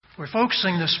We're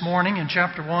focusing this morning in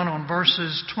chapter 1 on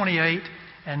verses 28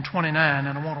 and 29,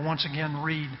 and I want to once again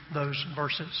read those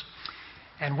verses.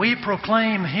 And we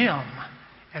proclaim Him,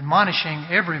 admonishing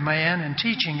every man and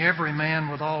teaching every man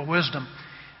with all wisdom,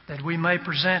 that we may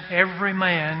present every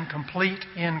man complete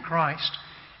in Christ.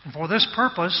 And for this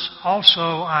purpose also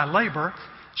I labor,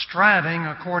 striving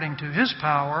according to His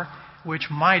power,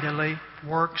 which mightily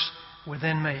works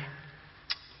within me.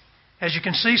 As you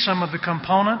can see, some of the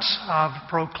components of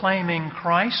proclaiming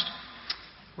Christ.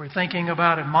 We're thinking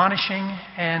about admonishing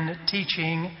and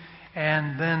teaching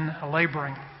and then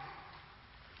laboring.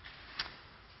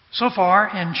 So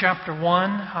far in chapter 1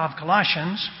 of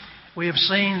Colossians, we have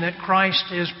seen that Christ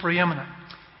is preeminent.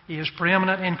 He is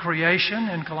preeminent in creation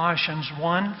in Colossians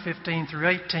 1:15 through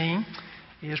 18.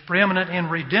 He is preeminent in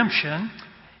redemption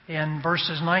in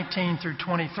verses 19 through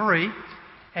 23.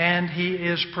 And He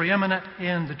is preeminent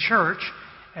in the church,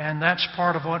 and that's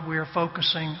part of what we are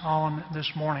focusing on this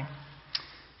morning.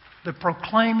 The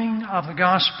proclaiming of the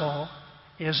gospel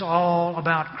is all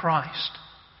about Christ.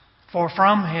 For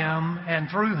from Him and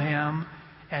through Him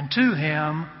and to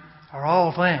Him are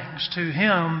all things. To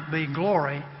Him be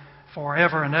glory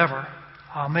forever and ever.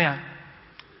 Amen.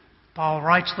 Paul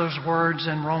writes those words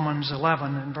in Romans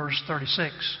 11 and verse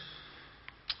 36.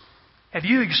 Have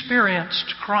you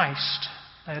experienced Christ?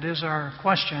 That is our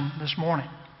question this morning.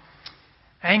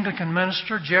 Anglican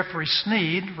minister Jeffrey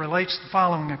Sneed relates the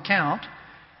following account.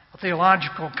 A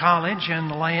theological college in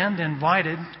the land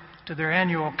invited to their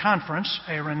annual conference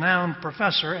a renowned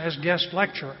professor as guest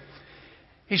lecturer.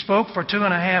 He spoke for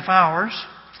 2.5 hours,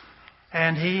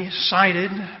 and he cited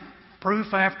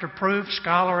proof after proof,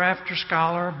 scholar after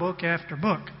scholar, book after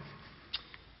book.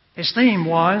 His theme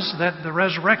was that the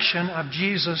resurrection of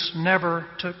Jesus never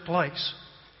took place.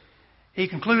 He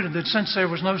concluded that since there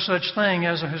was no such thing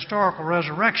as a historical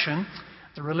resurrection,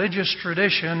 the religious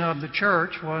tradition of the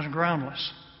church was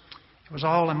groundless. It was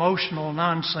all emotional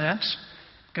nonsense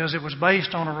because it was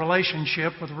based on a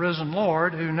relationship with the risen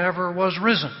Lord who never was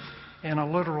risen in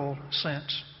a literal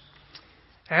sense.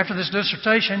 After this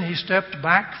dissertation, he stepped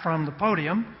back from the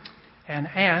podium and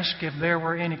asked if there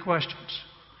were any questions.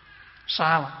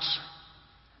 Silence.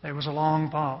 There was a long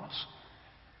pause.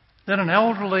 Then an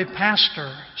elderly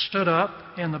pastor stood up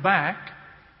in the back,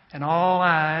 and all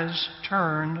eyes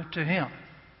turned to him.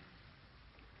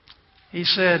 He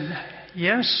said,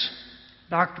 "Yes,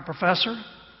 Dr. Professor,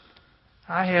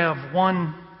 I have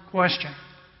one question."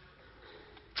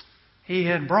 He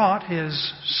had brought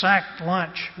his sacked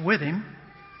lunch with him,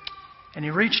 and he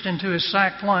reached into his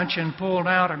sacked lunch and pulled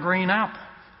out a green apple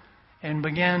and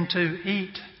began to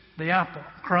eat the apple.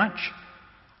 Crunch.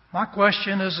 My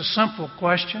question is a simple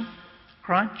question.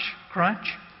 Crunch,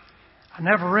 crunch. I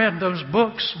never read those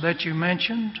books that you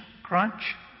mentioned.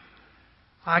 Crunch.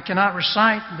 I cannot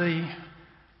recite the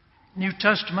New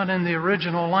Testament in the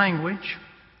original language.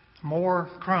 More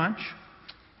crunch.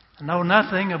 I know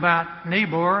nothing about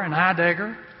Niebuhr and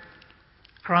Heidegger.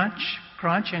 Crunch,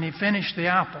 crunch. And he finished the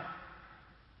apple.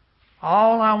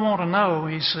 All I want to know,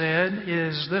 he said,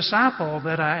 is this apple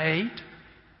that I ate,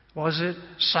 was it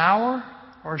sour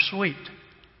or sweet?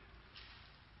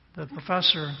 The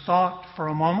professor thought for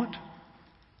a moment,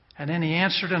 and then he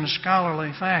answered in a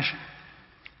scholarly fashion.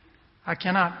 I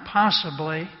cannot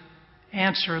possibly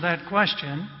answer that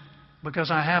question because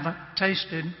I haven't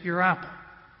tasted your apple.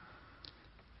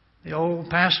 The old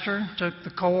pastor took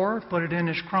the core, put it in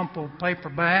his crumpled paper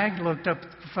bag, looked up at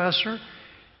the professor,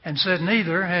 and said,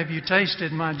 "Neither have you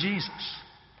tasted my Jesus."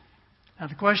 Now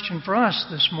the question for us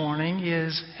this morning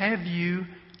is, have you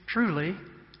truly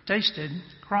tasted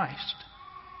Christ?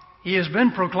 He has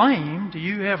been proclaimed.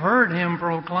 You have heard Him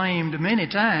proclaimed many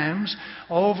times,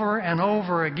 over and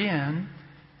over again,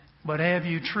 but have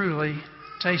you truly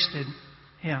tasted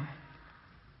Him?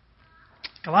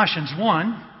 Colossians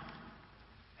 1,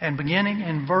 and beginning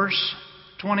in verse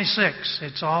 26,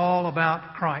 it's all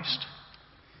about Christ.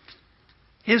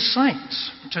 His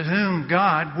saints, to whom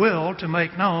God willed to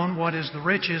make known what is the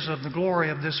riches of the glory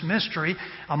of this mystery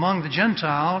among the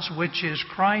Gentiles, which is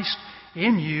Christ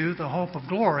in you, the hope of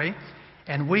glory,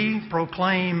 and we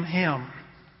proclaim Him.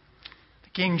 The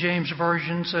King James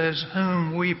Version says,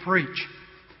 whom we preach.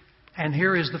 And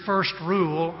here is the first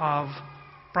rule of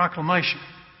proclamation.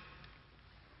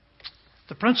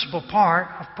 The principal part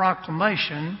of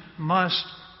proclamation must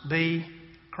be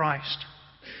Christ.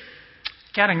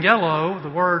 Katangelo, the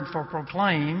word for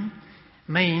proclaim,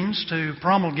 means to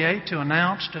promulgate, to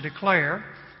announce, to declare.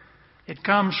 It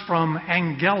comes from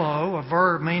angelo, a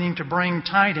verb meaning to bring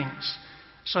tidings.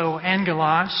 So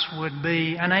angelos would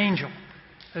be an angel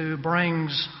who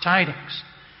brings tidings.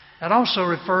 That also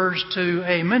refers to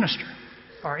a minister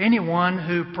or anyone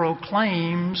who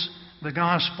proclaims the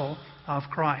gospel of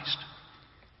Christ.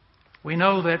 We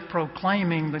know that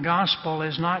proclaiming the gospel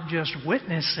is not just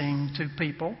witnessing to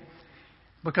people,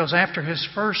 because after his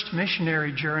first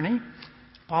missionary journey,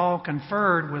 Paul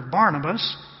conferred with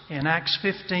Barnabas in Acts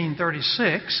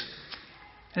 15:36.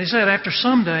 And he said, after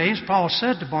some days, Paul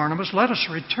said to Barnabas, "Let us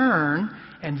return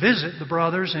and visit the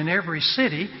brothers in every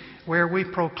city where we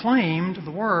proclaimed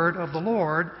the word of the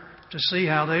Lord to see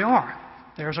how they are."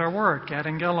 There's our word,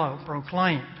 katangelo,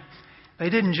 proclaimed. They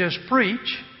didn't just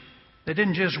preach. They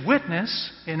didn't just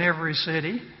witness in every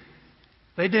city.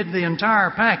 They did the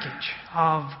entire package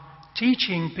of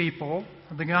teaching people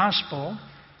the gospel,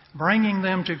 bringing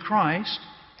them to Christ,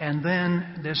 and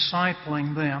then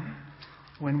discipling them.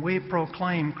 When we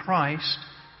proclaim Christ,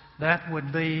 that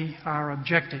would be our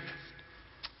objective.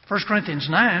 1 Corinthians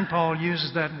 9, Paul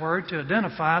uses that word to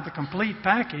identify the complete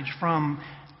package from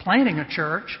planting a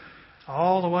church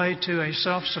all the way to a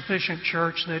self-sufficient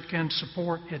church that can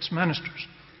support its ministers.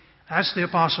 That's the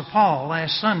Apostle Paul.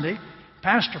 Last Sunday,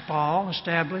 Pastor Paul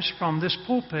established from this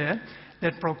pulpit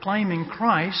that proclaiming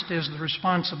Christ is the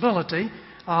responsibility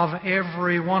of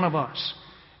every one of us.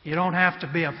 You don't have to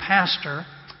be a pastor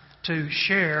to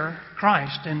share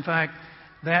Christ. In fact,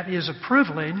 that is a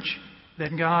privilege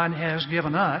that God has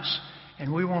given us,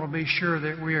 and we want to be sure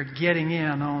that we are getting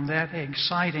in on that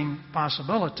exciting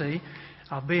possibility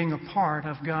of being a part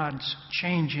of God's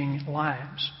changing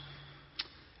lives.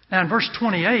 Now in verse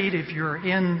 28, if you're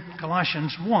in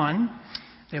Colossians 1,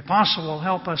 the apostle will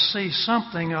help us see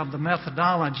something of the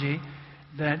methodology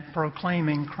that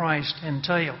proclaiming Christ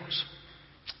entails.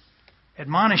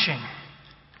 Admonishing.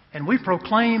 And we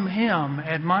proclaim Him,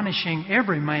 admonishing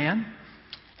every man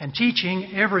and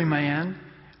teaching every man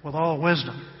with all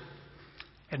wisdom.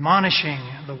 Admonishing,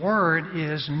 the word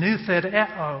is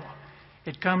noutheteo.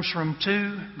 It comes from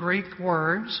two Greek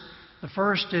words. The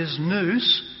first is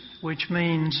nous, which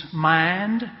means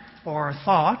mind or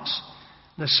thoughts.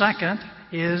 The second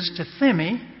is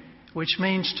tithemi, which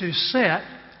means to set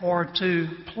or to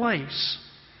place.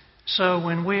 So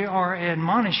when we are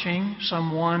admonishing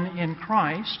someone in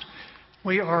Christ,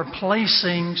 we are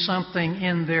placing something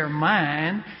in their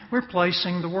mind. We're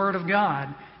placing the Word of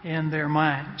God in their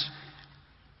minds.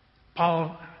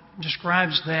 Paul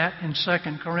describes that in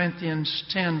 2 Corinthians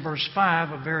 10, verse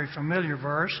 5, a very familiar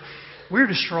verse. We're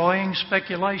destroying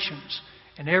speculations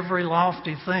and every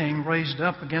lofty thing raised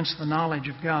up against the knowledge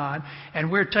of God,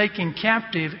 and we're taking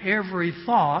captive every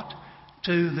thought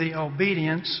to the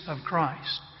obedience of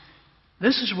Christ.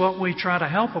 This is what we try to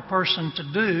help a person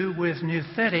to do with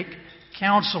nouthetic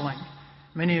counseling.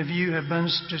 Many of you have been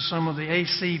to some of the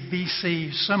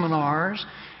ACBC seminars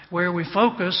where we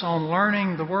focus on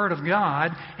learning the Word of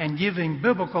God and giving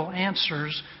biblical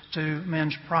answers to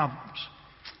men's problems.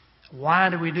 Why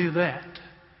do we do that?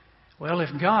 Well, if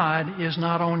God is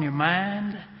not on your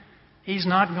mind, He's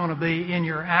not going to be in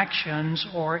your actions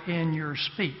or in your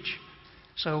speech.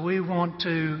 So we want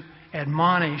to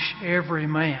admonish every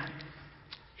man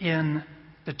in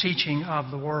the teaching of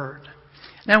the Word.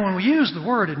 Now, when we use the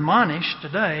word admonish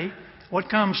today, what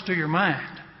comes to your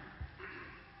mind?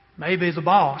 Maybe the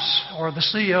boss or the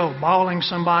CEO bawling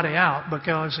somebody out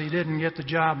because he didn't get the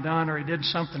job done or he did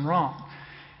something wrong.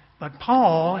 But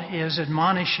Paul is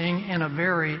admonishing in a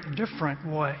very different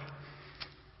way.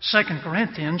 2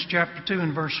 Corinthians chapter 2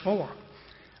 and verse 4.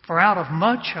 For out of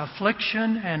much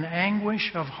affliction and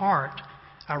anguish of heart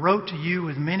I wrote to you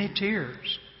with many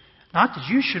tears, not that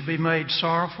you should be made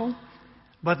sorrowful,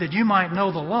 but that you might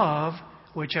know the love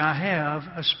which I have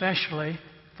especially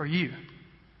for you.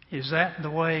 Is that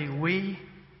the way we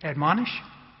admonish?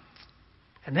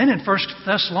 And then in 1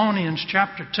 Thessalonians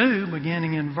chapter 2,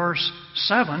 beginning in verse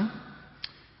 7,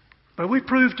 but we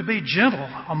prove to be gentle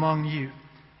among you,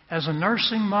 as a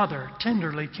nursing mother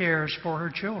tenderly cares for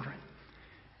her children,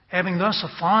 having thus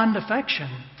a fond affection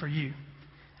for you.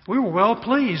 We were well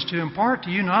pleased to impart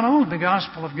to you not only the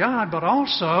gospel of God, but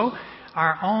also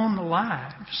our own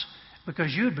lives,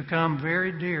 because you had become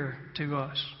very dear to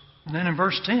us. And then in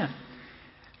verse 10,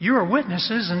 you are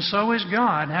witnesses, and so is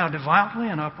God, how devoutly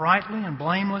and uprightly and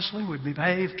blamelessly we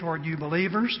behave toward you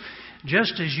believers,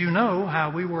 just as you know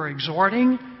how we were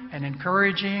exhorting and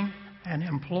encouraging and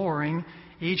imploring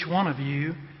each one of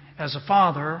you as a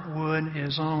father would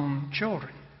his own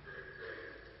children.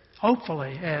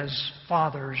 Hopefully, as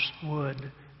fathers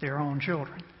would their own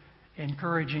children,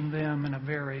 encouraging them in a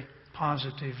very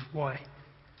positive way,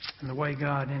 and the way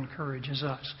God encourages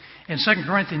us. In 2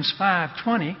 Corinthians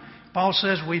 5:20, Paul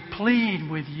says, we plead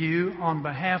with you on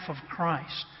behalf of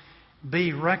Christ.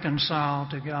 Be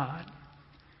reconciled to God.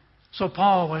 So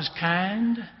Paul was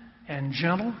kind and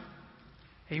gentle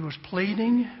He was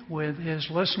pleading with his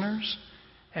listeners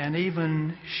and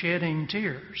even shedding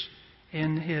tears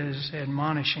in his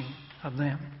admonishing of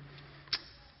them.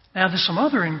 Now, there's some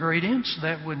other ingredients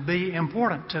that would be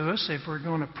important to us if we're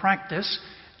going to practice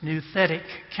nouthetic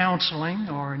counseling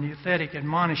or nouthetic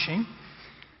admonishing.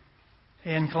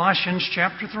 In Colossians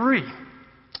chapter 3,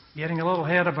 getting a little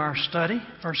ahead of our study,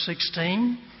 verse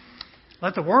 16,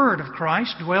 let the word of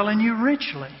Christ dwell in you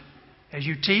richly, as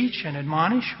you teach and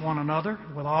admonish one another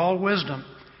with all wisdom,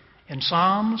 in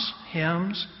psalms,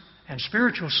 hymns, and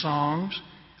spiritual songs,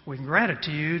 with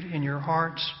gratitude in your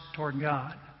hearts toward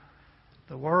God.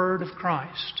 The word of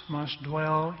Christ must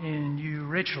dwell in you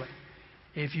richly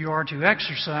if you are to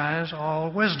exercise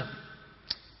all wisdom.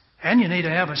 And you need to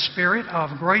have a spirit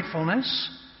of gratefulness,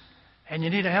 and you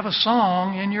need to have a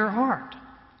song in your heart.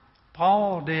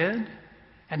 Paul did,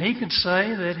 and he could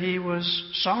say that he was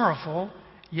sorrowful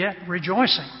yet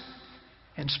rejoicing,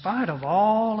 in spite of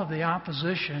all of the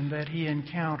opposition that he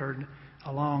encountered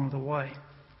along the way.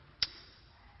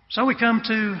 So we come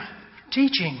to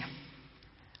teaching.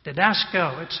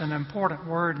 Didasko, it's an important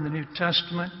word in the New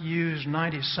Testament, used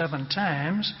 97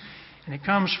 times, and it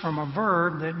comes from a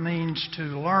verb that means to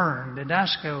learn.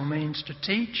 Didasko means to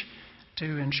teach, to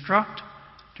instruct,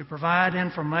 to provide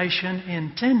information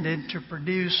intended to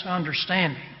produce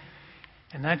understanding.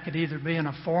 And that could either be in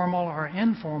a formal or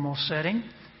informal setting,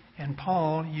 and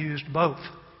Paul used both.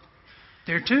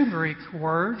 There are two Greek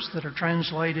words that are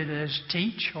translated as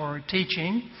teach or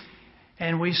teaching,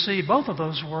 and we see both of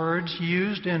those words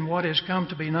used in what has come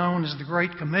to be known as the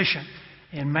Great Commission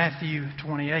in Matthew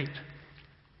 28.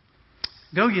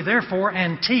 Go ye therefore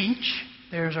and teach,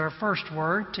 there's our first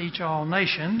word, teach all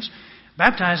nations,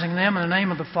 baptizing them in the name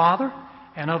of the Father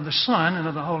and of the Son and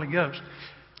of the Holy Ghost.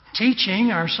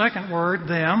 Teaching, our second word,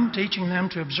 them, teaching them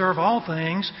to observe all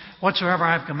things whatsoever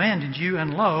I have commanded you,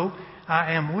 and lo,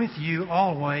 I am with you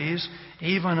always,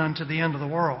 even unto the end of the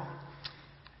world.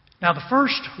 Now, the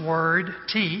first word,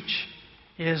 teach,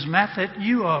 is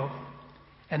mathetiuo,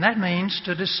 and that means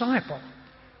to disciple.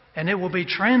 And it will be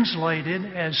translated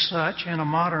as such in a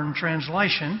modern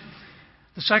translation.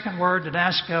 The second word,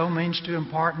 didasko, means to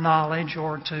impart knowledge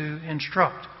or to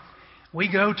instruct.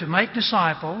 We go to make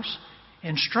disciples,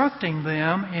 instructing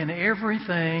them in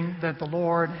everything that the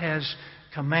Lord has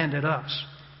commanded us.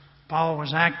 Paul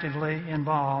was actively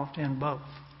involved in both.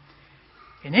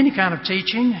 In any kind of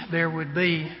teaching, there would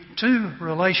be two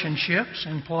relationships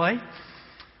in play.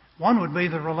 One would be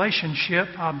the relationship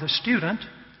of the student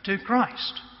to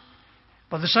Christ.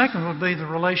 But the second would be the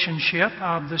relationship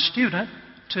of the student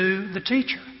to the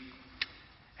teacher.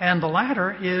 And the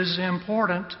latter is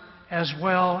important as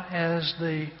well as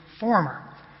the former.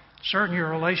 Certainly your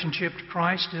relationship to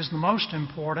Christ is the most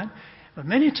important, but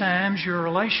many times your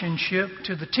relationship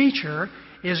to the teacher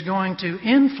is going to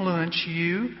influence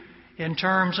you in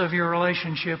terms of your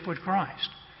relationship with Christ.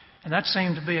 And that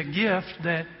seemed to be a gift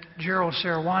that Gerald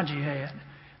Sarawaji had,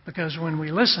 because when we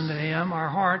listened to him, our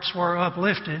hearts were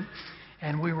uplifted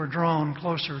and we were drawn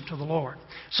closer to the Lord.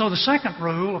 So the second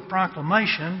rule of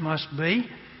proclamation must be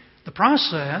the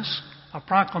process of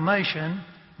proclamation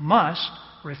must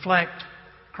reflect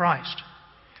Christ.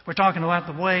 We're talking about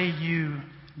the way you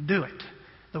do it,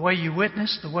 the way you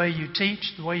witness, the way you teach,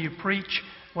 the way you preach,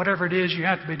 whatever it is you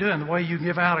have to be doing, the way you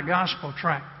give out a gospel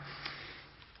tract.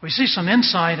 We see some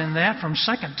insight in that from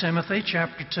 2 Timothy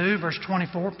chapter 2, verse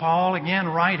 24. Paul again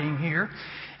writing here,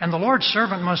 and the Lord's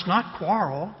servant must not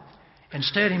quarrel.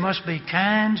 Instead, he must be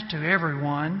kind to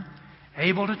everyone,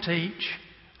 able to teach,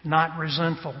 not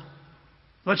resentful.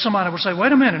 But somebody will say,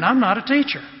 wait a minute, I'm not a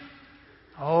teacher.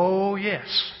 Oh,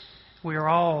 yes, we are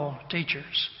all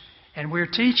teachers. And we're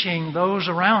teaching those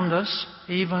around us,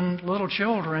 even little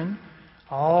children,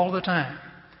 all the time.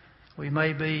 We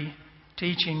may be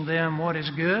teaching them what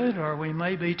is good, or we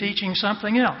may be teaching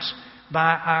something else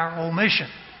by our omission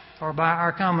or by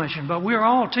our commission. But we're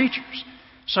all teachers,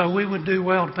 so we would do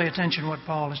well to pay attention to what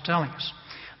Paul is telling us.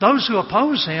 Those who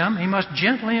oppose him, he must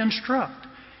gently instruct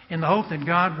in the hope that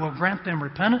God will grant them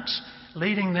repentance,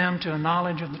 leading them to a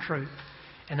knowledge of the truth,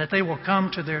 and that they will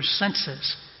come to their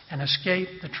senses and escape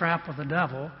the trap of the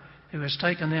devil who has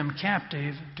taken them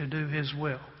captive to do his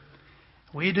will.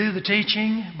 We do the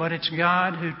teaching, but it's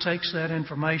God who takes that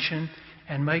information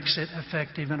and makes it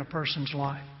effective in a person's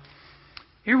life.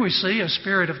 Here we see a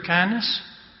spirit of kindness,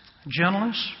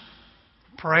 gentleness,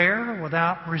 prayer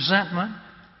without resentment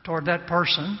toward that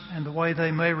person and the way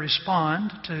they may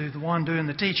respond to the one doing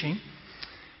the teaching.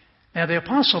 Now, the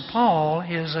Apostle Paul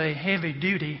is a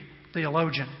heavy-duty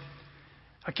theologian.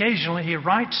 Occasionally, he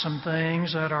writes some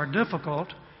things that are difficult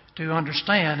to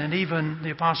understand, and even the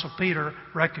Apostle Peter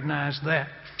recognized that.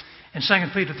 In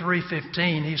 2 Peter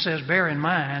 3:15, he says, "Bear in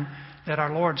mind that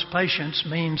our Lord's patience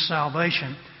means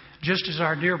salvation, just as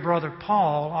our dear brother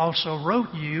Paul also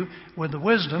wrote you with the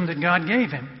wisdom that God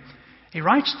gave him." He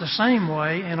writes the same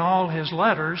way in all his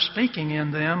letters, speaking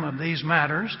in them of these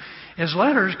matters. His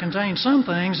letters contain some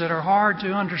things that are hard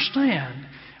to understand,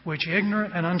 which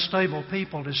ignorant and unstable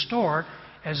people distort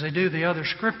as they do the other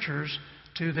Scriptures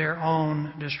to their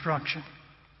own destruction.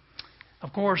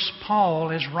 Of course,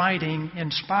 Paul is writing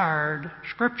inspired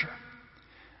Scripture.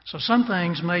 So some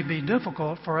things may be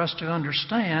difficult for us to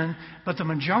understand, but the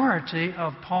majority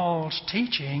of Paul's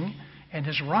teaching and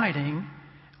his writing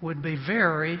would be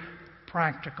very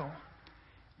practical.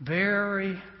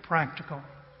 Very practical.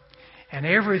 And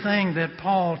everything that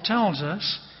Paul tells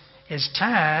us is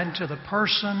tied to the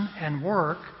person and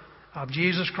work of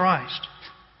Jesus Christ.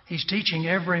 He's teaching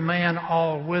every man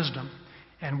all wisdom.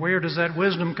 And where does that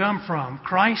wisdom come from?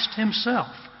 Christ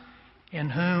Himself, in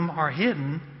whom are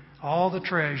hidden all the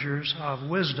treasures of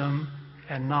wisdom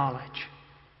and knowledge.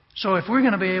 So if we're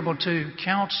going to be able to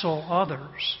counsel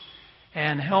others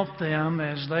and help them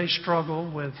as they struggle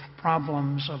with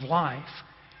problems of life,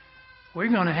 we're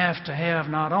going to have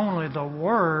not only the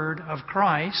Word of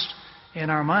Christ in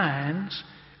our minds,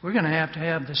 we're going to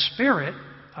have the Spirit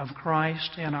of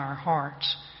Christ in our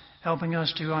hearts, helping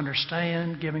us to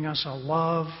understand, giving us a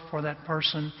love for that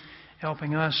person,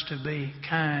 helping us to be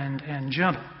kind and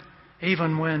gentle,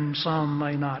 even when some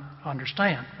may not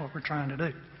understand what we're trying to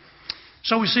do.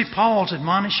 So we see Paul's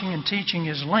admonishing and teaching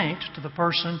is linked to the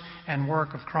person and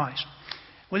work of Christ.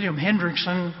 William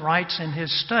Hendrickson writes in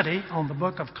his study on the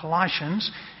book of Colossians,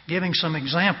 giving some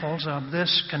examples of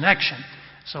this connection.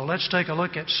 So let's take a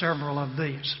look at several of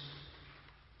these.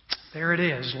 There it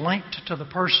is, linked to the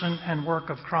person and work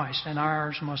of Christ, and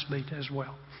ours must be as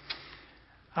well.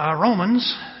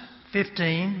 Romans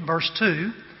 15, verse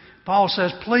 2, Paul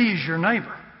says, "Please your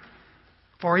neighbor,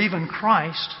 for even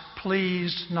Christ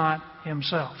pleased not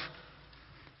himself."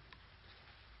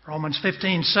 Romans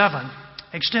 15:7,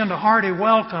 "Extend a hearty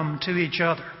welcome to each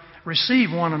other.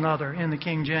 Receive one another," in the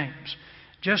King James,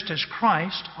 "just as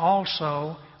Christ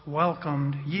also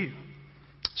welcomed you."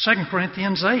 2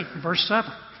 Corinthians 8, verse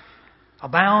 7,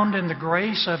 "Abound in the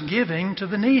grace of giving to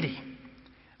the needy.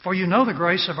 For you know the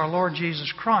grace of our Lord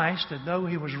Jesus Christ, that though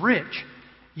He was rich,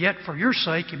 yet for your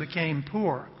sake He became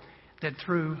poor, that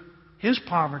through His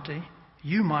poverty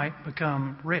you might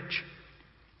become rich."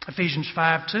 Ephesians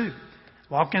 5:2,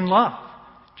 "Walk in love,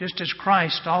 just as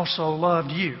Christ also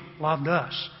loved you," loved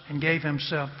us, "and gave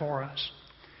Himself for us."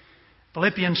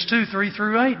 Philippians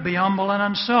 2:3-8, "Be humble and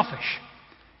unselfish,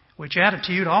 which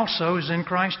attitude also is in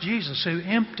Christ Jesus, who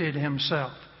emptied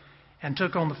Himself and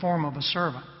took on the form of a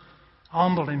servant,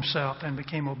 humbled Himself and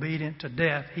became obedient to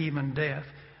death, even death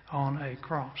on a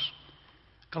cross."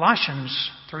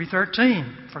 Colossians 3:13,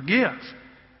 "Forgive,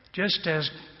 just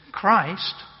as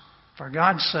Christ, for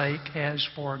God's sake, has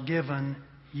forgiven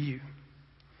you."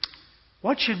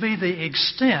 What should be the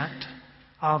extent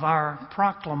of our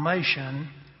proclamation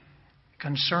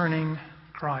concerning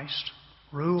Christ?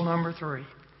 Rule number 3.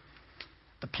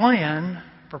 The plan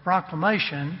for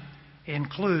proclamation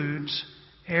includes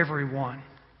everyone.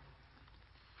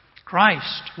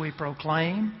 Christ we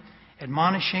proclaim,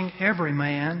 admonishing every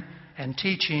man and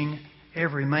teaching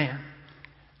every man.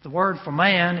 The word for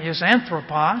man is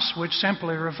anthropos, which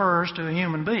simply refers to a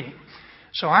human being.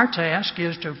 So our task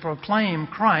is to proclaim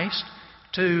Christ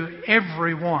to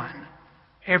everyone.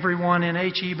 Everyone in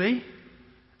HEB?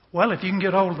 Well, if you can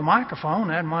get hold of the microphone,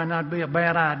 that might not be a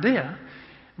bad idea.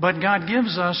 But God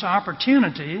gives us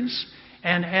opportunities,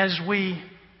 and as we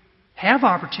have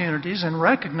opportunities and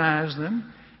recognize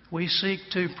them, we seek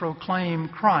to proclaim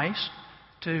Christ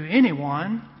to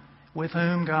anyone with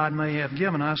whom God may have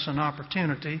given us an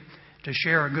opportunity to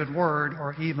share a good word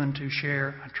or even to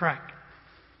share a tract.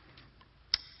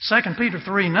 2 Peter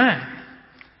 3:9.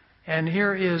 And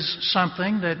here is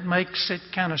something that makes it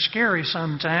kind of scary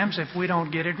sometimes if we don't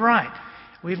get it right.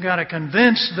 We've got to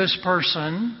convince this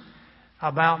person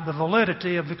about the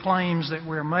validity of the claims that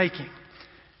we're making.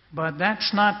 But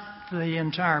that's not the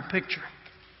entire picture.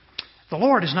 The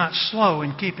Lord is not slow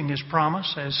in keeping His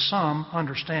promise, as some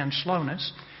understand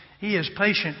slowness. He is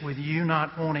patient with you,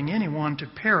 not wanting anyone to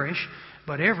perish,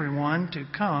 but everyone to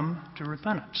come to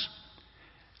repentance.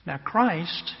 Now,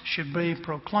 Christ should be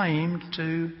proclaimed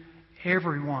to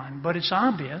everyone, but it's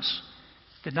obvious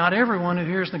that not everyone who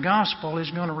hears the gospel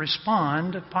is going to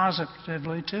respond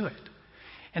positively to it.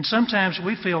 And sometimes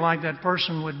we feel like that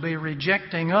person would be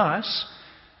rejecting us,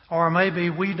 or maybe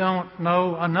we don't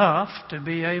know enough to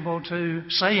be able to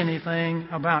say anything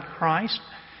about Christ.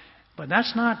 But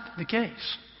that's not the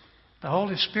case. The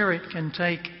Holy Spirit can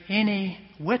take any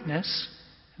witness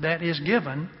that is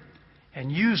given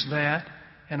and use that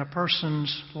in a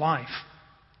person's life.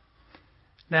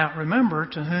 Now, remember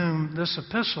to whom this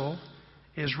epistle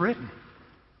is written.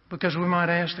 Because we might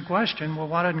ask the question, well,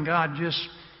 why doesn't God just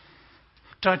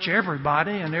touch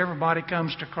everybody and everybody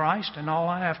comes to Christ and all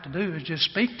I have to do is just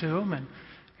speak to them and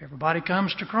everybody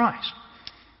comes to Christ?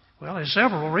 Well, there's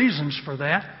several reasons for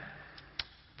that.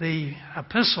 The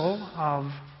epistle of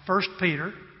 1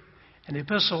 Peter and the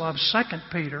epistle of 2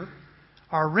 Peter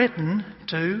are written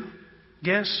to,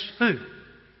 guess who?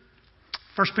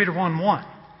 1 Peter 1:1.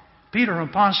 Peter, an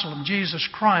apostle of Jesus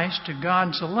Christ, to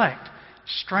God's elect,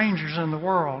 strangers in the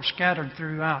world, scattered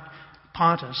throughout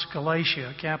Pontus,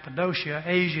 Galatia, Cappadocia,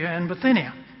 Asia, and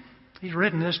Bithynia. He's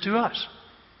written this to us.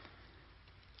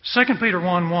 2 Peter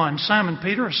 1:1. Simon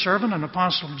Peter, a servant and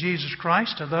apostle of Jesus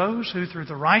Christ, to those who through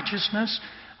the righteousness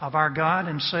of our God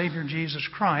and Savior Jesus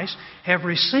Christ have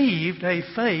received a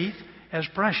faith as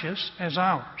precious as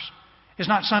ours. It's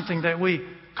not something that we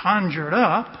conjured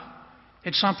up.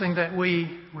 It's something that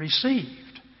we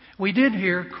received. We did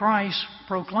hear Christ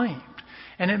proclaimed.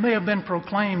 And it may have been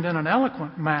proclaimed in an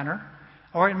eloquent manner,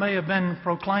 or it may have been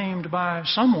proclaimed by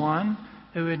someone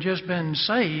who had just been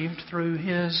saved through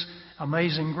His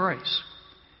amazing grace.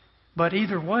 But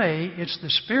either way, it's the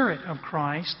Spirit of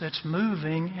Christ that's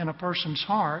moving in a person's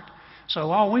heart.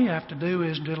 So all we have to do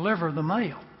is deliver the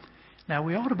mail. Now,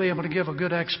 we ought to be able to give a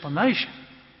good explanation.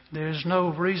 There's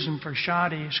no reason for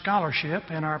shoddy scholarship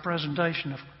in our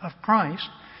presentation of Christ,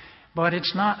 but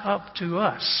it's not up to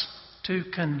us to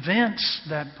convince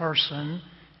that person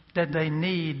that they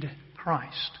need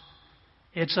Christ.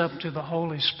 It's up to the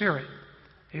Holy Spirit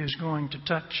who's going to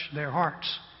touch their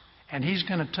hearts. And He's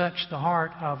going to touch the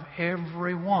heart of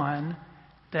everyone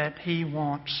that He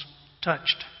wants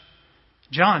touched.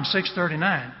 John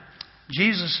 6:39.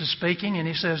 Jesus is speaking and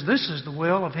He says, "This is the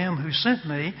will of Him who sent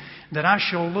me, that I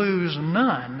shall lose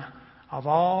none of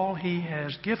all He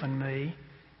has given me,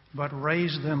 but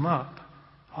raise them up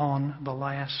on the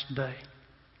last day."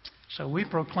 So we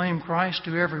proclaim Christ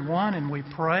to everyone and we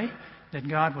pray that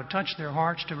God would touch their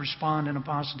hearts to respond in a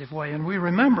positive way. And we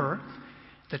remember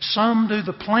that some do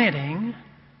the planting,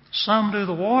 some do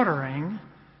the watering,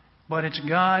 but it's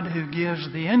God who gives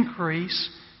the increase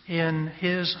in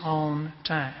His own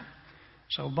time.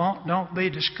 So don't be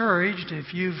discouraged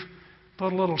if you've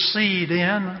put a little seed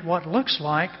in what looks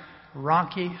like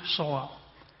rocky soil.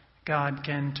 God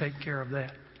can take care of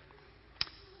that.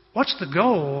 What's the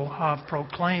goal of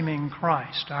proclaiming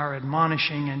Christ, our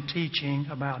admonishing and teaching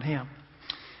about Him?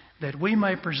 That we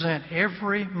may present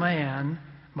every man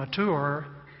mature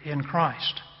in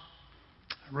Christ.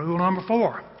 Rule number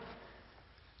 4.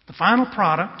 The final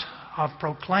product of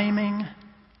proclaiming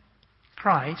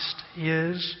Christ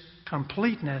is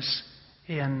completeness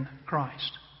in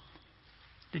Christ.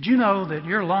 Did you know that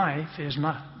your life is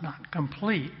not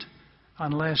complete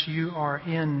unless you are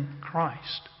in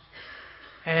Christ?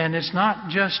 And it's not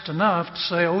just enough to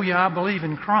say, oh yeah, I believe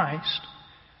in Christ.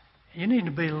 You need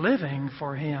to be living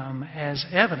for Him as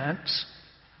evidence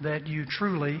that you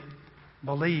truly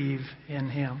believe in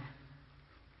Him.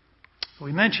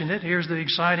 We mentioned it. Here's the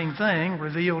exciting thing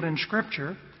revealed in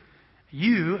Scripture.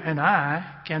 You and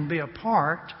I can be a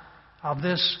part of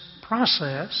this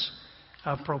process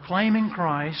of proclaiming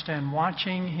Christ and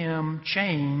watching Him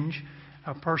change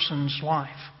a person's life.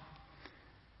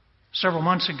 Several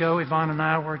months ago, Yvonne and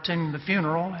I were attending the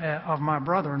funeral of my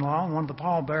brother-in-law. One of the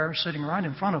pallbearers sitting right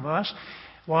in front of us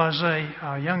was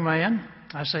a young man.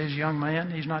 I say he's a young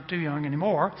man. He's not too young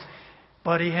anymore.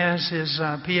 But he has his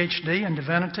Ph.D. in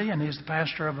divinity, and he's the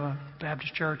pastor of a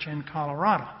Baptist church in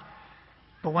Colorado.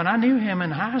 But when I knew him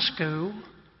in high school,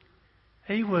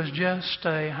 he was just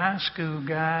a high school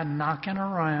guy knocking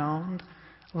around,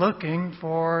 looking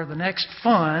for the next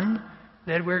fun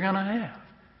that we're going to have.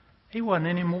 He wasn't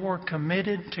any more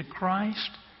committed to Christ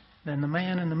than the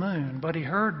man in the moon. But he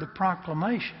heard the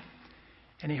proclamation.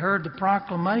 And he heard the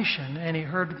proclamation. And he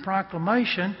heard the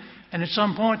proclamation. And at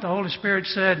some point the Holy Spirit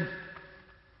said,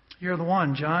 "You're the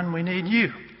one, John. We need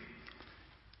you."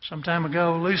 Some time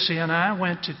ago, Lucy and I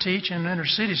went to teach in an inner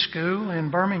city school in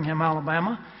Birmingham,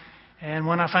 Alabama. And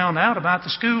when I found out about the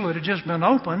school that had just been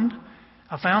opened,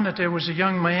 I found that there was a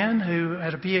young man who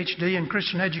had a Ph.D. in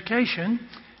Christian education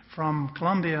from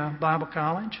Columbia Bible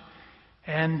College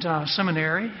and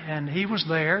Seminary, and he was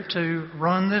there to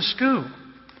run this school.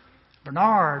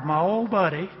 Bernard, my old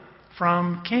buddy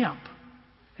from camp,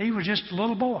 he was just a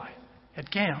little boy at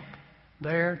camp,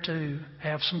 there to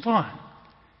have some fun.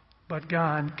 But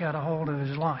God got a hold of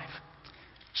his life.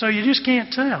 So you just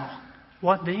can't tell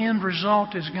what the end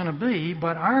result is going to be,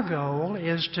 but our goal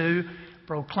is to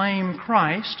proclaim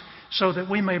Christ so that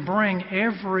we may bring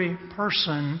every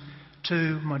person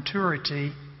to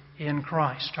maturity in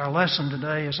Christ. Our lesson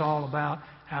today is all about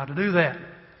how to do that.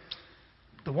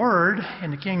 The word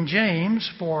in the King James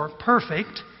for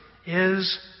perfect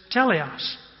is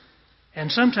teleos.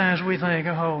 And sometimes we think,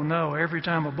 oh no, every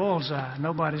time a bullseye,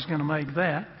 nobody's going to make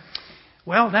that.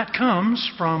 Well, that comes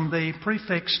from the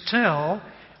prefix tel,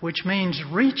 which means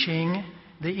reaching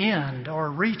the end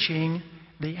or reaching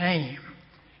the aim.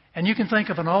 And you can think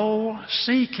of an old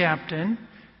sea captain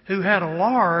who had a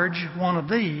large one of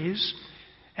these,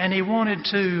 and he wanted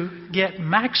to get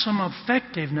maximum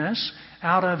effectiveness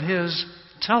out of his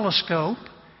telescope.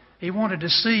 He wanted to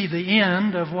see the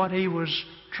end of what he was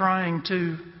trying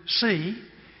to see.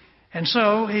 And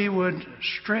so he would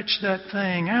stretch that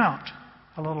thing out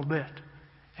a little bit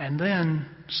and then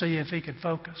see if he could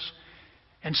focus.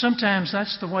 And sometimes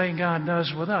that's the way God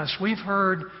does with us. We've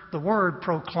heard the word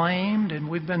proclaimed, and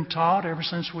we've been taught ever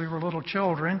since we were little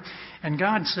children. And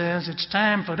God says it's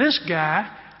time for this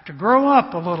guy to grow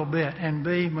up a little bit and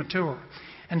be mature.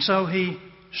 And so He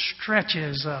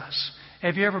stretches us.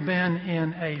 Have you ever been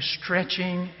in a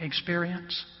stretching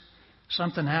experience?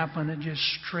 Something happened that just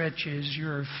stretches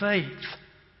your faith.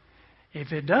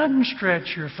 If it doesn't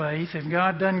stretch your faith, if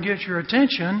God doesn't get your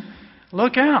attention,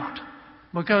 look out.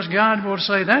 Because God will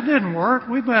say, that didn't work.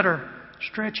 We better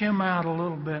stretch him out a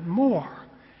little bit more.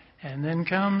 And then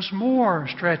comes more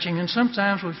stretching. And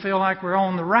sometimes we feel like we're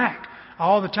on the rack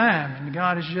all the time. And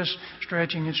God is just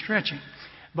stretching and stretching.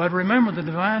 But remember, the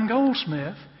divine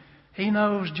goldsmith, he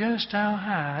knows just how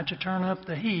high to turn up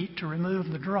the heat to remove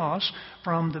the dross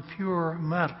from the pure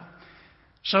metal.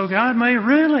 So God may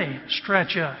really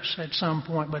stretch us at some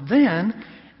point. But then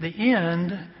the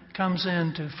end comes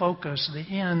into focus.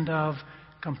 The end of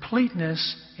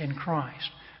completeness in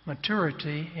Christ,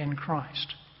 maturity in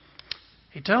Christ.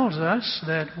 He tells us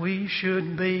that we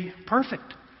should be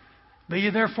perfect. Be ye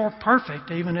therefore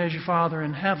perfect, even as your Father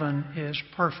in heaven is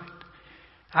perfect.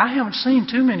 I haven't seen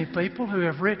too many people who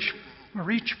have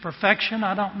reached perfection.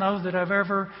 I don't know that I've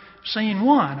ever seen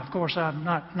one. Of course, I've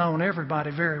not known everybody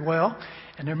very well,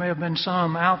 and there may have been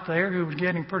some out there who were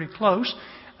getting pretty close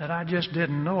that I just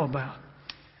didn't know about.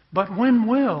 But when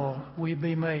will we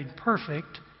be made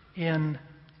perfect in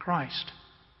Christ?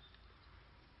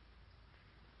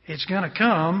 It's going to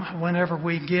come whenever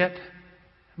we get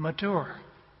mature.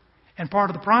 And part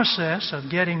of the process of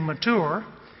getting mature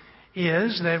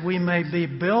is that we may be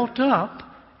built up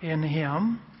in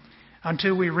Him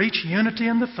until we reach unity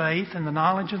in the faith and the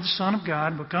knowledge of the Son of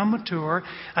God, become mature,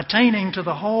 attaining to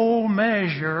the whole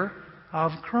measure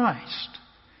of Christ.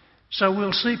 So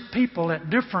we'll see people at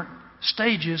different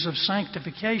stages of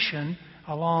sanctification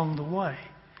along the way.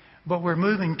 But we're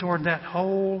moving toward that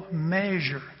whole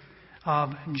measure of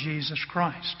Jesus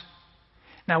Christ.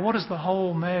 Now, what does the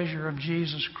whole measure of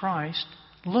Jesus Christ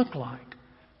look like?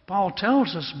 Paul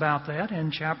tells us about that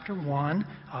in chapter 1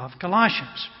 of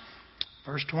Colossians.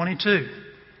 Verse 22.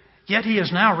 Yet He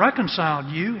has now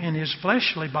reconciled you in His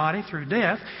fleshly body through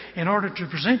death in order to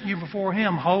present you before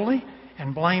Him holy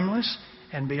and blameless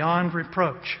and beyond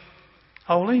reproach.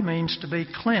 Holy means to be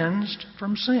cleansed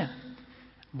from sin.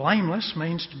 Blameless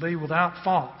means to be without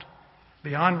fault.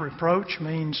 Beyond reproach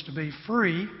means to be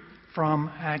free from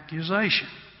accusation.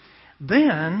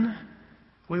 Then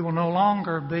we will no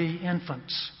longer be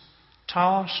infants,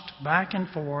 tossed back and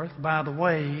forth by the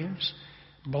waves,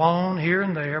 blown here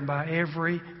and there by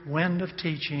every wind of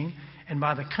teaching, and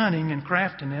by the cunning and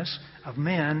craftiness of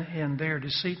men in their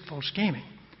deceitful scheming.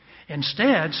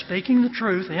 Instead, speaking the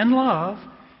truth in love,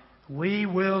 we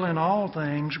will in all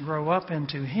things grow up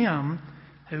into Him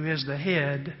who is the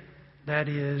head, that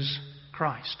is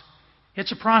Christ.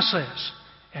 It's a process.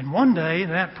 And one day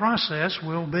that process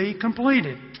will be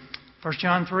completed. 1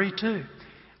 John 3:2.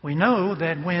 We know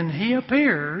that when He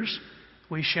appears,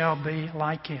 we shall be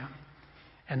like Him.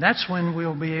 And that's when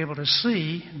we'll be able to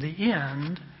see the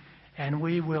end, and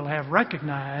we will have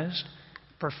recognized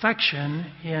perfection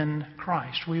in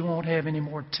Christ. We won't have any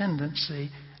more tendency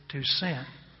to sin.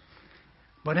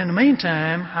 But in the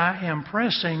meantime, I am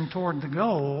pressing toward the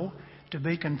goal to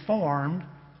be conformed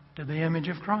to the image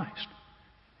of Christ.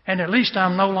 And at least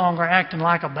I'm no longer acting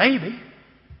like a baby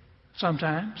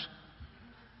sometimes.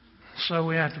 So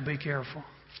we have to be careful.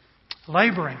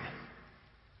 Laboring.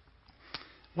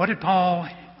 What did Paul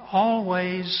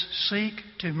always seek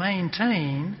to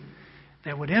maintain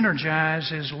that would energize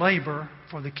his labor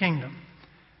for the kingdom?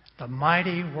 The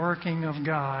mighty working of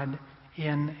God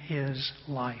in his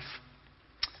life.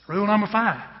 Rule number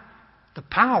 5. The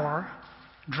power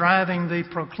driving the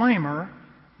proclaimer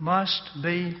must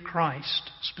be Christ,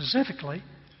 specifically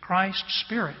Christ's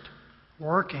Spirit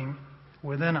working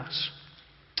within us.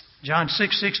 John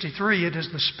 6:63, it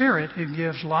is the Spirit who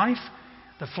gives life.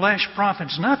 The flesh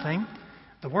profits nothing.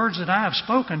 The words that I have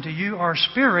spoken to you are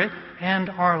spirit and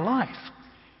are life.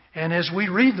 And as we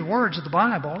read the words of the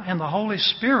Bible and the Holy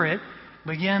Spirit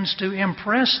begins to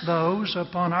impress those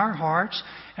upon our hearts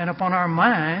and upon our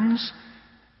minds,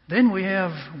 then we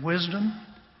have wisdom,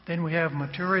 then we have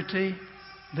maturity,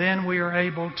 then we are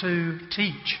able to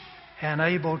teach and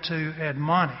able to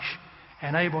admonish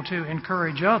and able to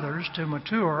encourage others to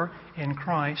mature in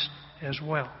Christ as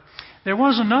well. There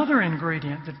was another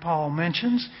ingredient that Paul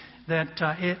mentions that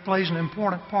it plays an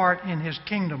important part in his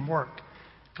kingdom work.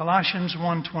 Colossians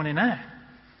 1:29.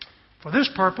 For this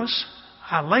purpose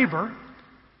I labor,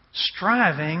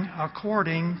 striving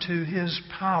according to His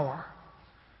power.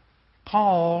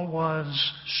 Paul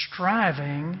was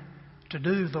striving to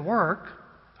do the work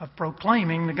of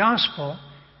proclaiming the gospel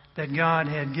that God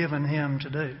had given him to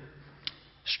do.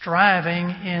 Striving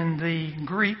in the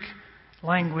Greek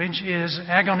language is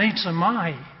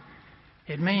agonizomai.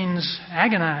 It means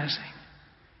agonizing.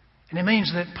 And it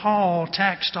means that Paul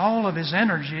taxed all of his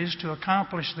energies to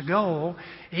accomplish the goal,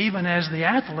 even as the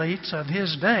athletes of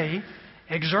his day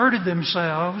exerted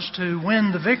themselves to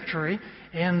win the victory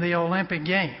in the Olympic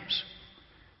Games.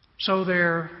 So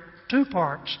there are two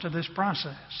parts to this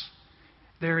process.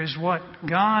 There is what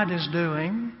God is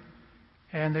doing,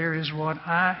 and there is what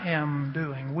I am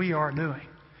doing, we are doing.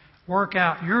 Work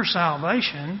out your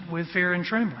salvation with fear and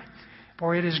trembling.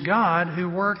 For it is God who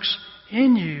works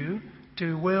in you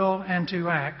to will and to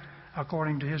act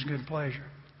according to His good pleasure.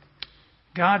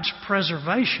 God's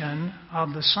preservation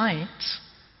of the saints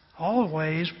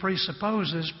always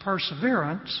presupposes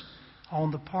perseverance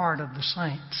on the part of the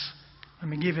saints. Let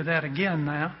me give you that again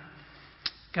now.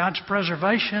 God's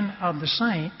preservation of the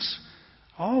saints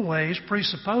always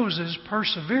presupposes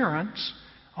perseverance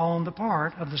on the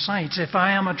part of the saints. If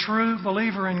I am a true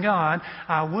believer in God,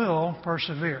 I will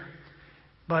persevere.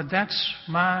 But that's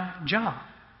my job,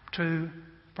 to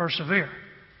persevere.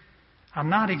 I'm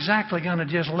not exactly going to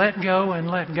just let go and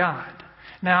let God.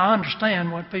 Now, I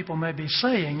understand what people may be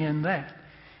saying in that.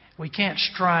 We can't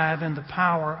strive in the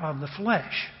power of the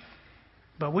flesh.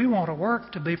 But we want to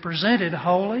work to be presented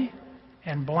holy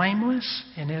and blameless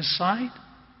in His sight,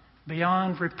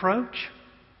 beyond reproach,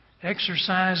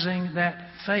 exercising that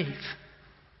faith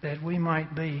that we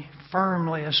might be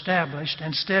firmly established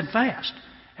and steadfast,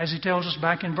 as He tells us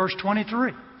back in verse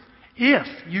 23. If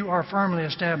you are firmly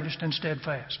established and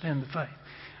steadfast in the faith.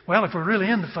 Well, if we're really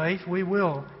in the faith, we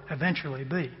will eventually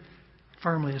be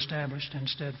firmly established and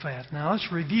steadfast. Now,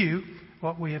 let's review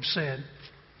what we have said.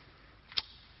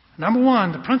 Number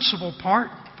one, the principal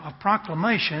part of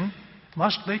proclamation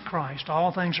must be Christ.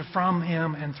 All things are from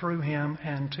Him and through Him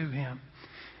and to Him.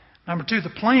 Number two, the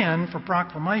plan for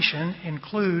proclamation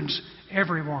includes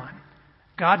everyone.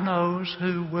 God knows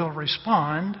who will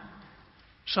respond,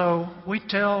 so we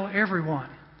tell everyone,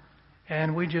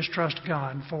 and we just trust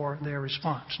God for their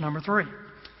response. Number three,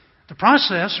 the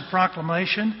process of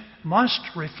proclamation must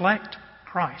reflect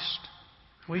Christ.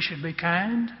 We should be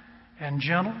kind and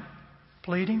gentle,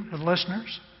 pleading with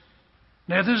listeners.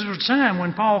 Now, this was a time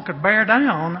when Paul could bear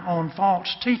down on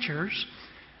false teachers,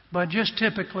 but just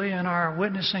typically in our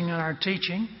witnessing and our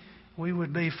teaching, we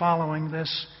would be following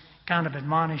this kind of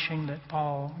admonishing that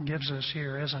Paul gives us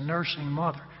here as a nursing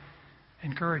mother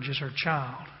encourages her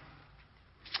child.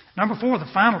 Number four, the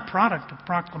final product of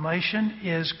proclamation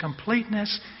is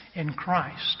completeness in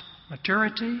Christ.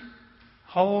 Maturity,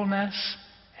 wholeness,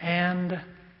 and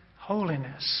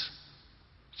holiness.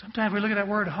 Sometimes we look at that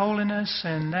word holiness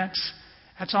and that's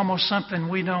almost something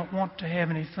we don't want to have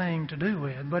anything to do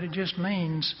with, but it just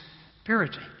means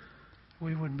purity.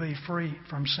 We would be free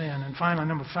from sin. And finally,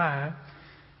 number five,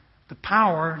 the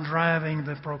power driving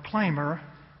the proclaimer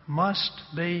must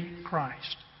be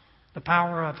Christ. The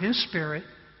power of His Spirit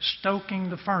stoking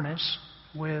the furnace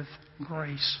with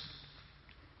grace.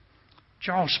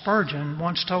 Charles Spurgeon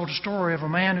once told a story of a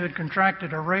man who had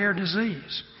contracted a rare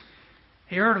disease.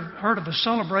 He heard of a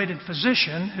celebrated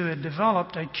physician who had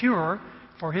developed a cure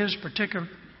for his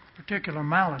particular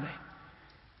malady.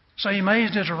 So he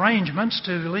made his arrangements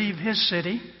to leave his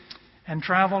city and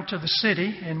travel to the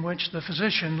city in which the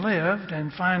physician lived.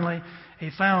 And finally, he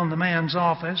found the man's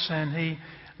office and he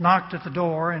knocked at the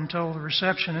door and told the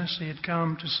receptionist he had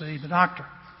come to see the doctor.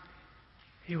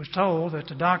 He was told that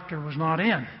the doctor was not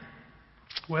in.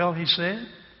 Well, he said,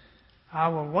 I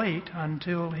will wait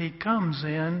until he comes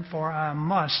in, for I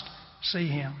must see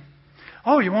him.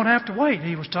 Oh, you won't have to wait,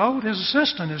 he was told. His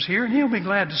assistant is here and he'll be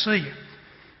glad to see you.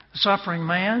 The suffering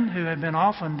man, who had been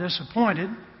often disappointed,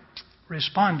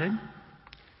 responded,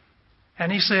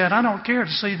 and he said, "I don't care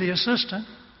to see the assistant.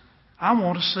 I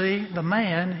want to see the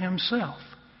man himself.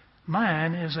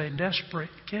 Mine is a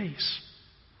desperate case."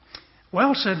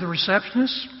 "Well," said the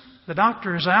receptionist, "the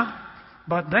doctor is out,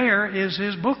 but there is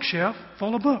his bookshelf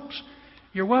full of books.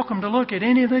 You're welcome to look at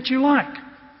any that you like."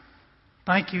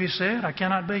 "Thank you," he said. "I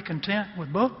cannot be content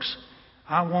with books.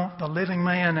 I want the living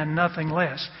man and nothing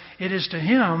less. It is to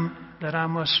him that I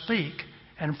must speak,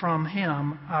 and from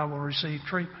him I will receive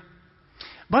treatment."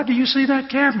 "But do you see that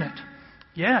cabinet?"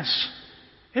 "Yes,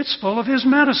 it's full of his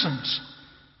medicines."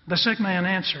 The sick man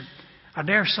answered, "I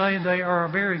dare say they are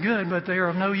very good, but they are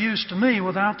of no use to me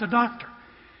without the doctor.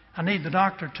 I need the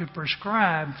doctor to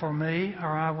prescribe for me,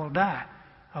 or I will die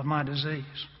of my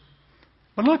disease."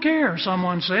 "But look here,"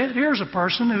 someone said. "Here's a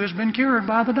person who has been cured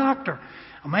by the doctor,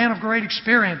 a man of great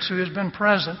experience who has been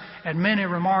present at many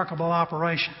remarkable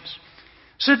operations.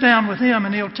 Sit down with him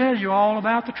and he'll tell you all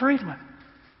about the treatment."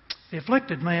 The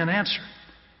afflicted man answered,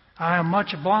 "I am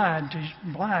much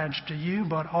obliged to you,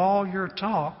 but all your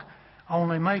talk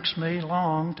only makes me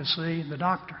long to see the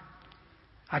doctor.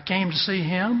 I came to see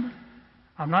him.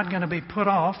 I'm not going to be put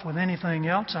off with anything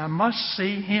else. I must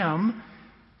see him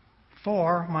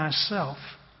for myself.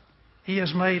 He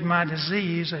has made my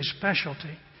disease a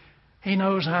specialty. He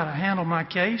knows how to handle my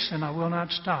case, and I will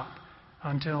not stop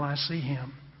until I see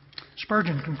him."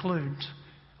 Spurgeon concludes,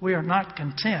 "We are not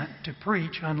content to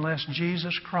preach unless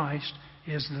Jesus Christ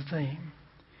is the theme.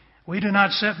 We do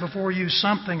not set before you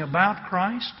something about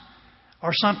Christ,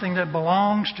 or something that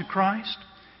belongs to Christ,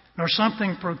 nor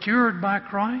something procured by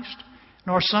Christ,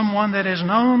 nor someone that has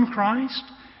known Christ,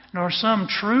 nor some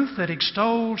truth that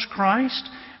extols Christ,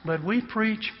 but we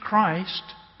preach Christ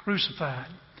crucified.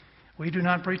 We do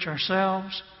not preach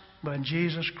ourselves, but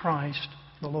Jesus Christ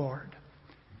the Lord."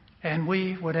 And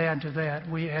we would add to that,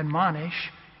 we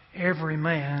admonish every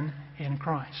man in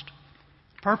Christ.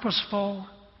 Purposeful,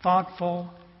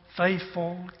 thoughtful,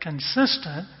 faithful,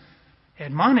 consistent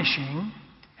admonishing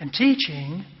and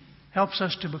teaching helps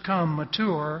us to become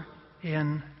mature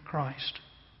in Christ.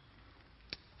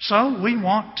 So we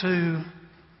want to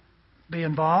be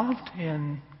involved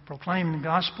in proclaiming the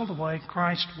gospel the way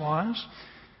Christ was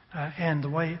and the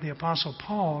way the Apostle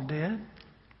Paul did,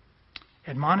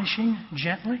 admonishing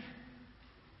gently,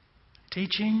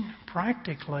 teaching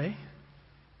practically,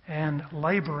 and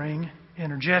laboring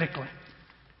energetically.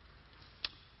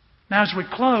 Now, as we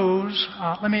close,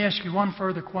 let me ask you one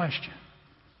further question.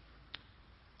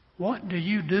 What do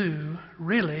you do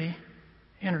really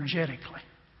energetically?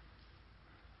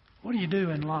 What do you do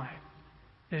in life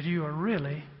that you are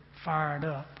really fired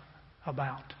up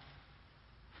about?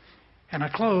 And I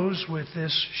close with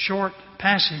this short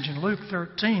passage in Luke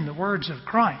 13, the words of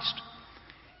Christ.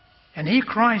 "And he,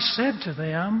 Christ, said to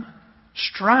them,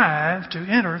 strive to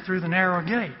enter through the narrow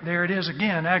gate." There it is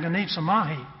again,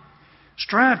 agonizomai.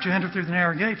 "Strive to enter through the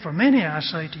narrow gate, for many, I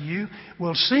say to you,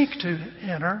 will seek to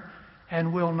enter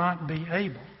and will not be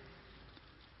able.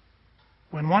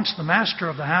 When once the master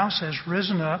of the house has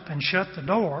risen up and shut the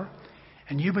door,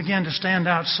 and you begin to stand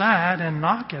outside and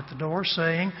knock at the door,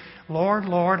 saying, 'Lord,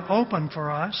 Lord, open for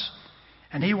us,'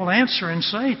 and he will answer and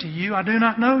say to you, 'I do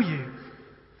not know you,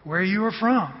 where you are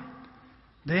from,'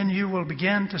 then you will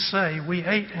begin to say, 'We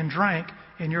ate and drank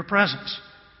in your presence,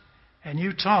 and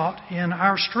you taught in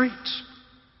our streets.'"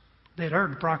 They'd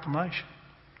heard the proclamation.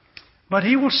 "But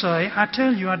he will say, 'I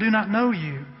tell you, I do not know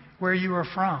you, where you are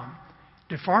from.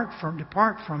 Depart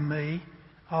from me,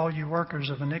 all you workers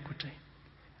of iniquity.'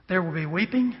 There will be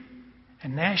weeping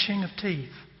and gnashing of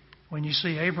teeth when you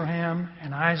see Abraham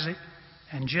and Isaac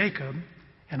and Jacob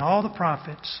and all the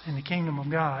prophets in the kingdom of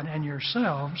God, and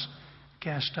yourselves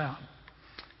cast out."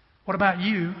 What about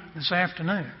you this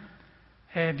afternoon?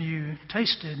 Have you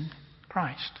tasted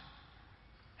Christ?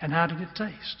 And how did it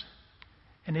taste?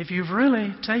 And if you've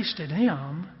really tasted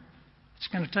Him, it's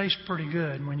going to taste pretty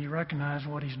good when you recognize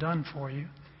what He's done for you,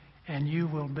 and you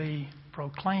will be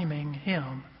proclaiming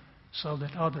Him so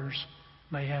that others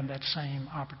may have that same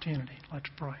opportunity. Let's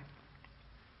pray.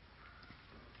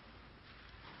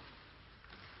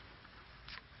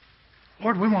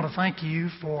 Lord, we want to thank you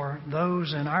for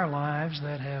those in our lives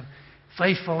that have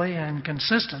faithfully and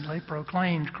consistently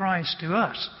proclaimed Christ to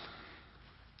us.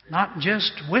 Not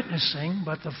just witnessing,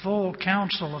 but the full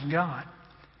counsel of God.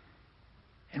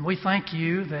 And we thank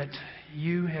you that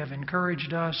you have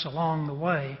encouraged us along the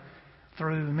way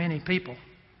through many people.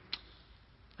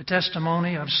 The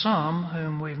testimony of some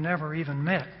whom we've never even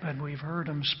met, but we've heard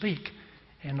them speak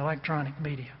in electronic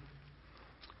media.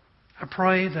 I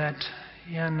pray that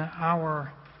in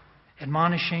our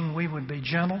admonishing we would be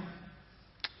gentle,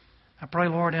 I pray,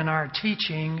 Lord, in our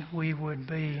teaching we would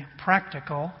be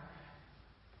practical.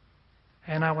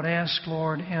 And I would ask,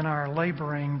 Lord, in our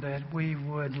laboring that we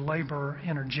would labor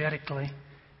energetically,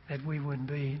 that we would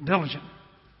be diligent.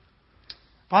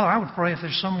 Father, I would pray if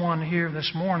there's someone here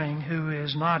this morning who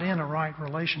is not in a right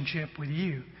relationship with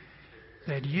you,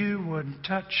 that you would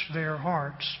touch their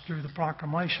hearts through the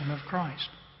proclamation of Christ.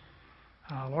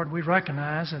 Lord, we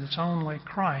recognize that it's only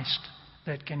Christ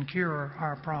that can cure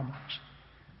our problems.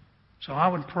 So I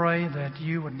would pray that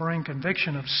you would bring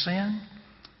conviction of sin,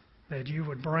 that you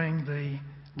would bring the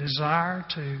desire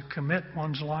to commit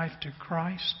one's life to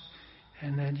Christ,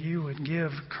 and that you would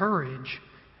give courage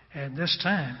at this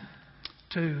time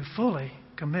to fully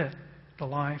commit the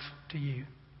life to you.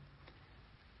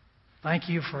 Thank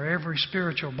you for every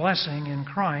spiritual blessing in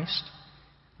Christ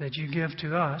that you give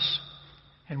to us.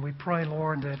 And we pray,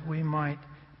 Lord, that we might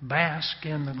bask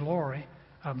in the glory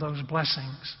of those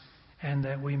blessings and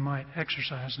that we might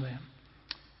exercise them.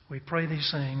 We pray these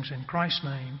things in Christ's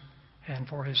name and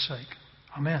for His sake.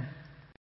 Amen.